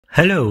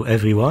Hello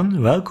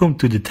everyone, welcome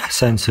to the Tech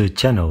Sensor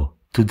channel.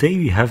 Today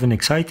we have an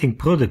exciting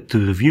product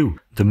to review,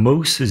 the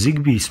MOES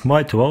Zigbee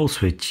Smart Wall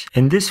Switch.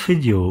 In this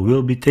video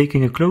we'll be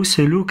taking a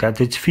closer look at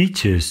its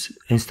features,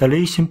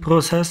 installation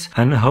process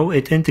and how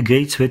it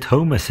integrates with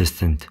Home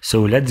Assistant.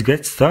 So let's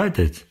get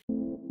started.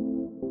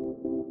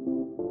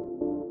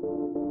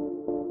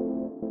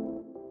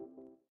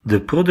 The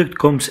product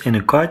comes in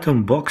a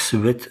carton box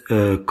with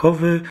a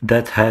cover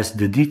that has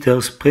the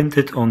details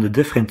printed on the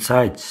different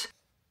sides.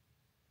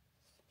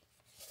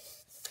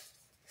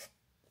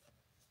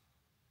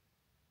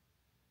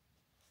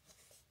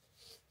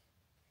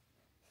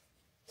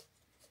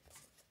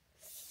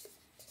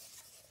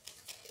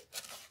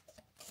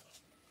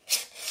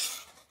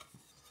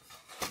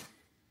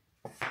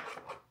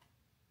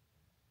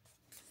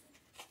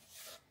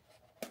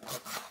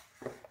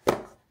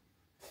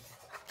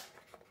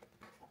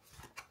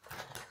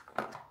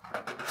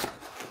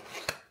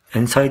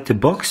 Inside the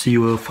box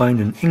you will find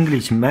an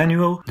English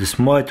manual, the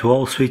smart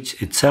wall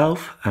switch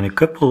itself and a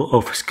couple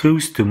of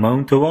screws to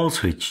mount the wall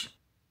switch.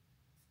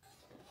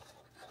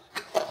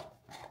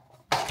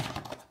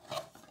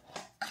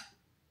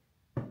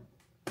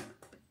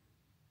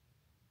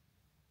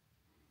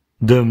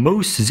 The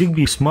MOES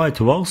Zigbee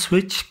Smart Wall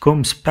Switch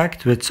comes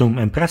packed with some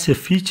impressive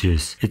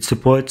features. It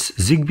supports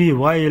Zigbee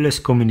wireless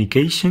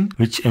communication,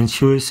 which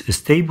ensures a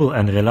stable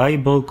and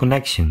reliable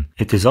connection.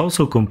 It is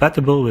also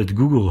compatible with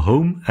Google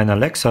Home and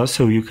Alexa,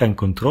 so you can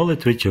control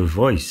it with your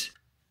voice.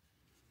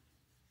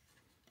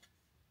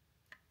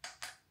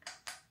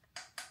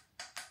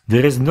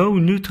 There is no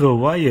neutral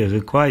wire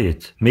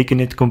required, making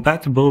it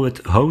compatible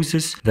with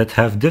houses that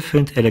have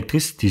different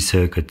electricity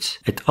circuits.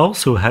 It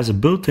also has a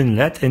built-in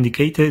LED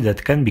indicator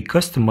that can be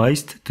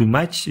customized to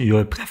match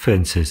your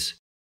preferences.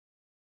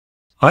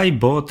 I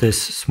bought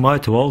this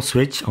smart wall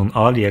switch on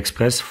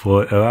AliExpress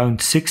for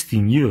around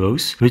 16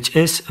 euros, which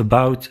is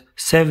about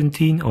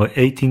 $17 or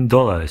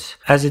 $18.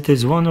 As it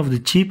is one of the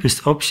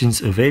cheapest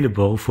options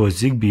available for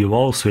Zigbee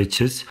wall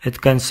switches,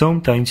 it can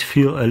sometimes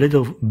feel a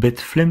little bit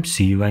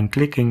flimsy when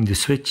clicking the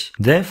switch.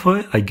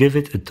 Therefore, I give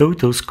it a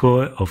total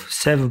score of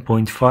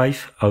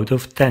 7.5 out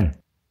of 10.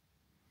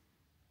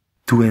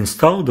 To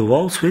install the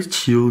wall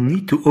switch, you'll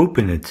need to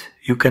open it.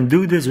 You can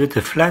do this with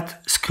a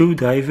flat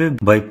screwdriver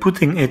by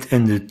putting it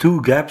in the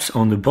two gaps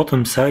on the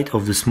bottom side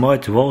of the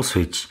smart wall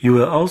switch. You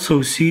will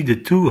also see the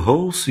two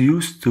holes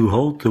used to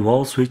hold the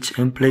wall switch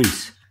in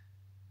place.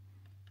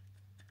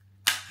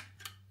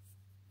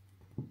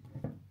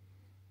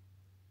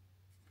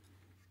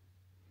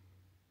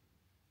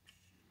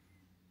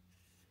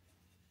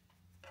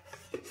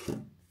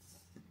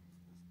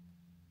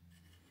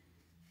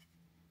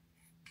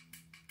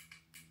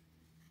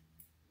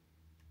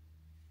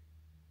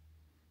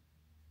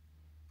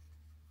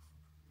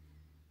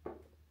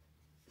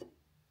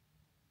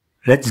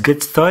 Let's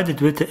get started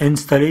with the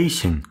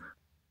installation.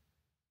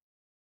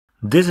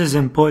 This is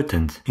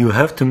important. You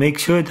have to make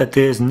sure that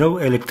there is no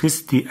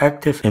electricity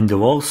active in the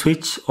wall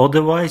switch,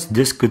 otherwise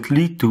this could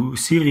lead to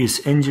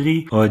serious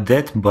injury or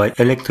death by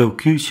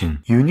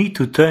electrocution. You need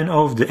to turn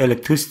off the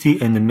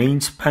electricity in the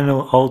mains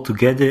panel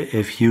altogether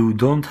if you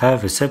don't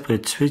have a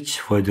separate switch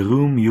for the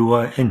room you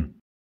are in.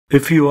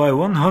 If you are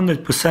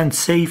 100%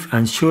 safe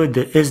and sure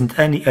there isn't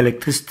any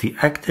electricity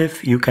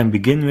active, you can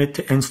begin with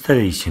the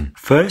installation.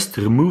 First,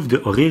 remove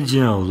the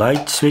original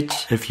light switch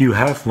if you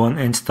have one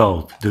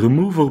installed. The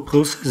removal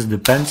process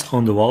depends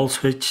on the wall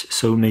switch,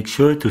 so make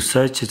sure to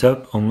search it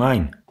up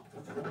online.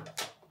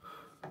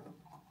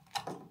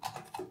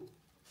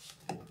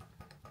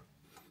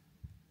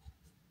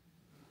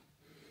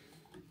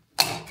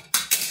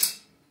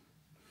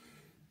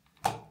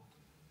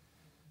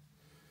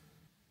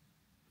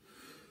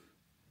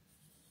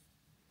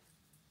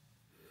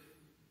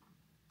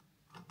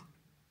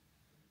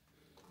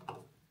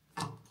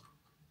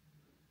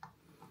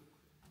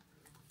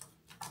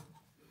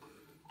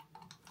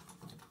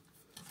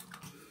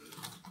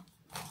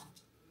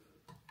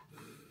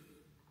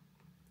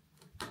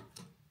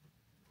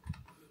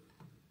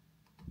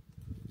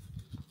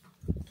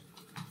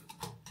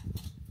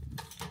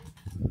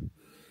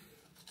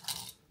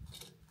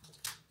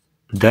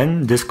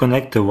 Then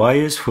disconnect the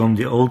wires from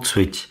the old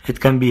switch. It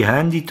can be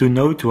handy to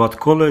note what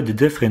color the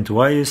different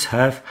wires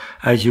have,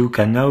 as you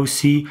can now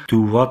see to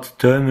what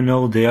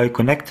terminal they are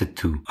connected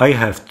to. I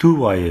have two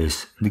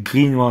wires. The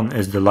green one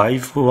is the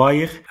live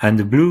wire and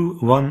the blue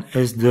one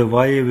is the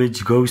wire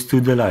which goes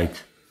to the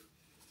light.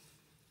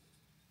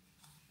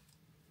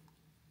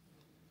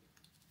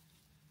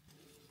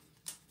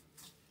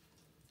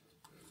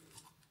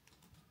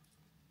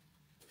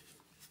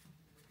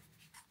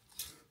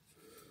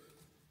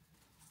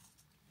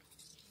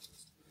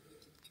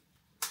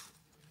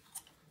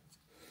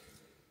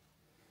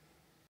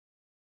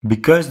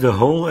 Because the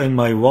hole in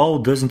my wall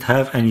doesn't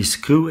have any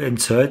screw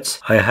inserts,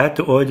 I had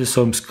to order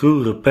some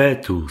screw repair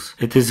tools.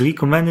 It is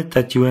recommended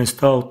that you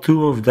install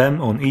 2 of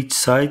them on each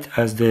side,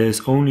 as there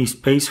is only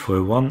space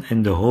for one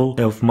in the hole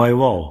of my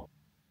wall.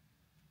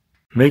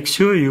 Make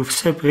sure you've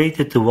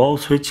separated the wall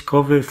switch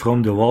cover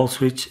from the wall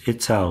switch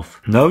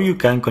itself. Now you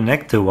can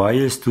connect the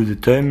wires to the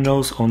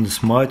terminals on the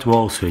smart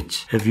wall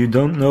switch. If you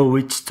don't know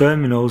which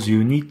terminals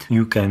you need,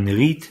 you can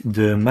read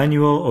the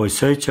manual or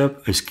search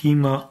up a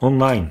schema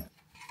online.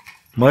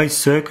 My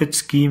circuit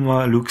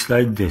schema looks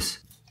like this.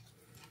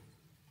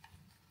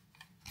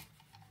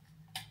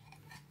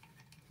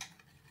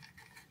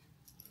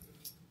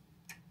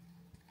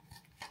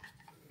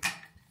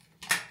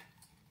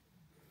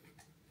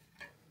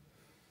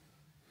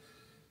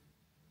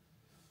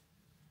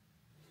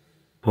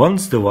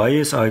 Once the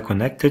wires are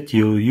connected,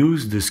 you'll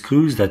use the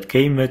screws that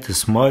came with the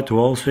smart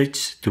wall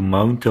switch to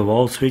mount the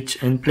wall switch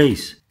in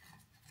place.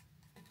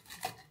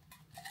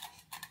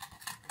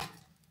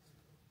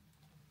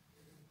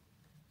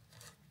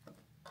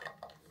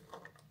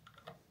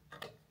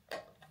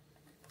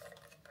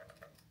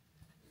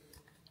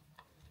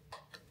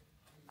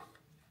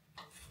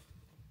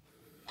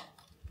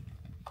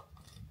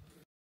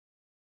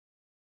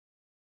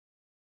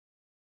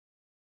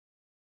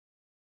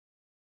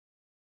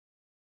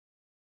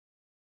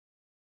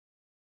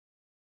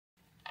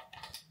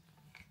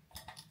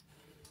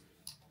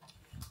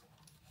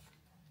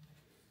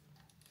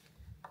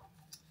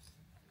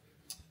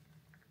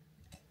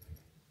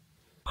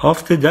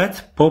 After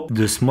that, pop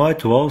the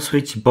smart wall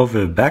switch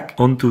buffer back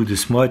onto the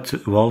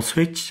smart wall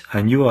switch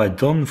and you are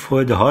done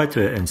for the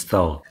hardware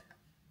install.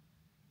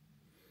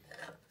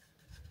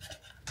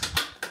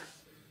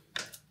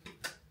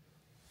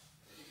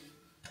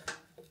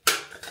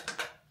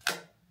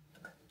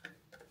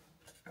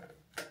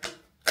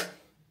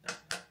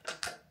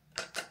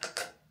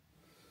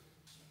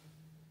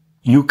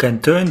 You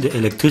can turn the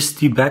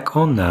electricity back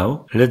on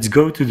now. Let's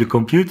go to the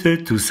computer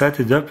to set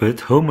it up with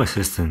Home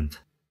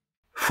Assistant.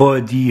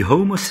 For the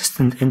Home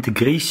Assistant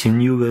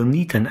integration, you will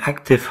need an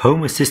active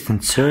Home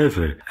Assistant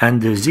server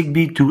and the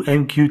Zigbee to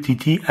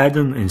MQTT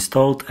add-on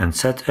installed and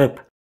set up.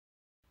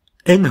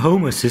 In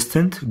Home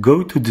Assistant,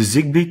 go to the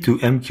Zigbee to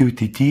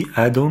MQTT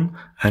add-on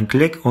and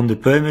click on the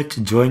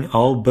Permit Join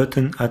All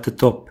button at the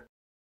top.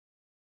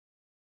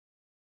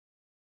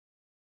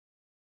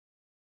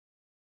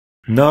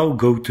 Now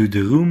go to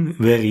the room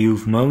where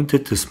you've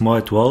mounted the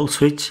smart wall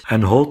switch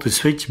and hold the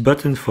switch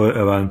button for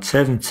around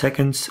 7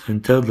 seconds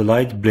until the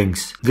light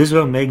blinks. This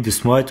will make the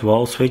smart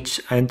wall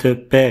switch enter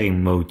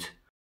pairing mode.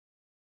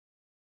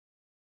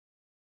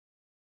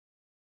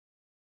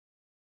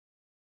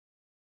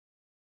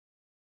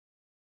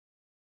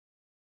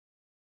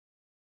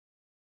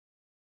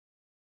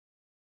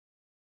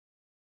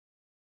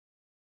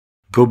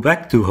 Go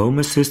back to Home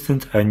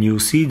Assistant and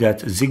you'll see that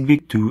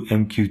Zigbee to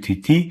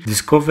MQTT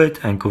discovered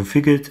and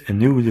configured a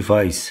new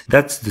device.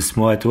 That's the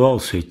smart wall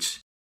switch.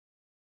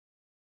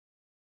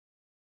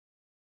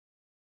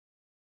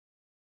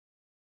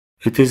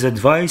 It is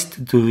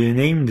advised to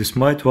rename the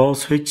smart wall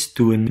switch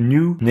to a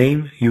new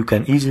name you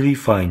can easily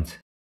find.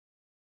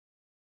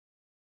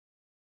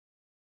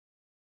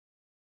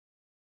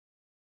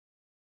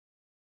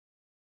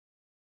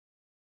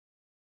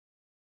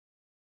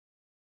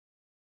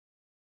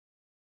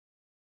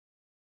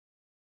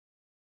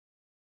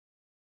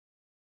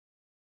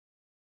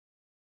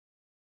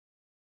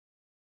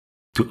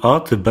 To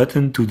add the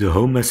button to the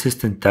Home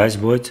Assistant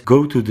dashboard,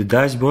 go to the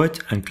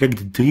dashboard and click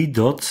the 3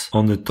 dots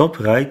on the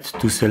top right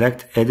to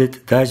select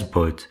Edit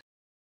Dashboard.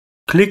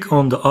 Click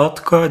on the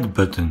Add Card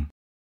button.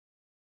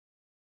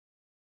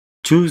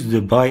 Choose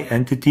the By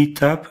Entity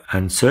tab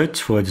and search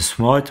for the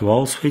smart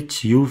wall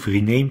switch you've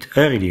renamed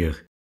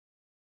earlier.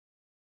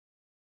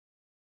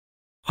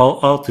 I'll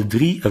add the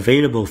 3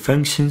 available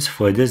functions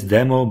for this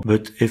demo,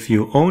 but if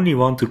you only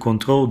want to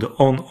control the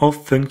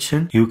on-off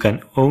function, you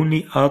can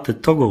only add the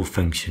toggle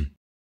function.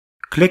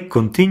 Click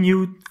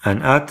Continue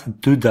and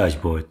add to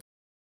Dashboard.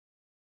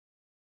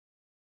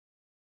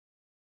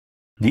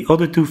 The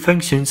other 2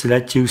 functions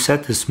let you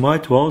set the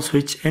smart wall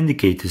switch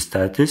indicator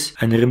status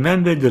and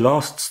remember the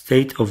last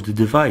state of the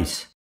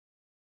device.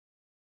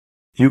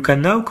 You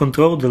can now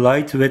control the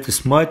light with the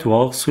smart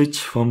wall switch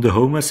from the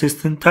Home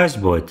Assistant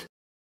dashboard.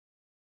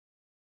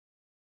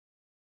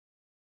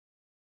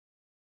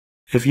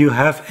 If you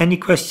have any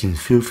questions,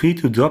 feel free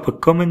to drop a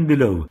comment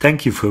below.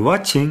 Thank you for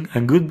watching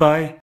and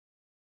goodbye.